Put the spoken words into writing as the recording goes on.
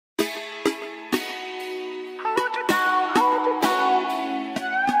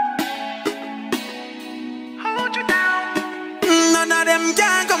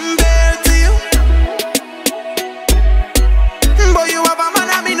nothing can compare to you. But you have a man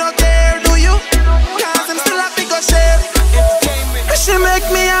and me no care, do you? Cause I'm still a big share. She make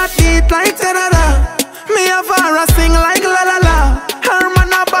me a beat like ta-da-da. Me have her a sing like la-la-la. Her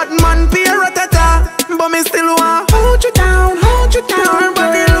man a bad man, pira-ta-ta. But me still want hold you down, hold you down. Her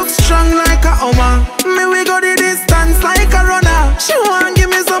body looks strong like a Oma. Me we go the distance like a runner. She want give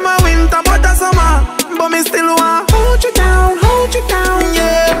me summer, winter, but a summer. But me still want hold you down,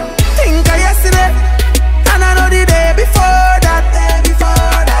 yeah. Think of yesterday, and I know the day before that.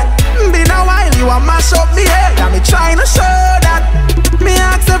 Been a while, you a mash up me head. Got me trying to show that. Me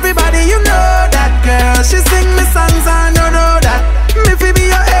ask everybody, you know that girl. She sing me songs and you know that. Me fi be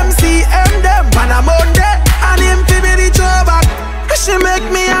your MC, them, and I'm on that. And him fi be the throwback. She make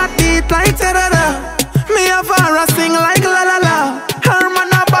me a beat like ta-da-da. Me have her a sing like la-la-la. Her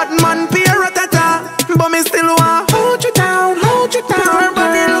man a bad man, pira-ta-ta. But me still want hold you down, hold you down. Her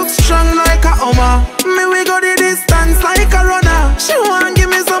body looks strong like a Oma. Me we go the distance like a runner. She want give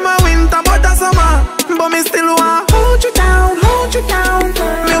me summer, winter, but a summer. But me still want hold you down, hold you down.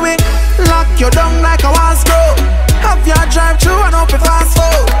 Me we lock you down like a wall screw. Have your drive through and up it fast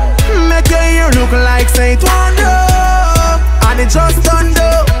food. Make your ear look like say it won't do. And it just don't do.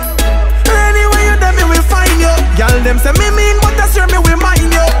 Anyway you there me will find you. Y'all them say me mean but that's where me will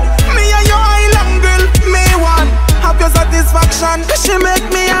mind you. Me and your island girl, me one. Have your satisfaction. She make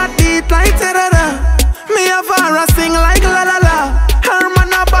me a beat like ta-da-da. Me have her a sing like la-la-la. Her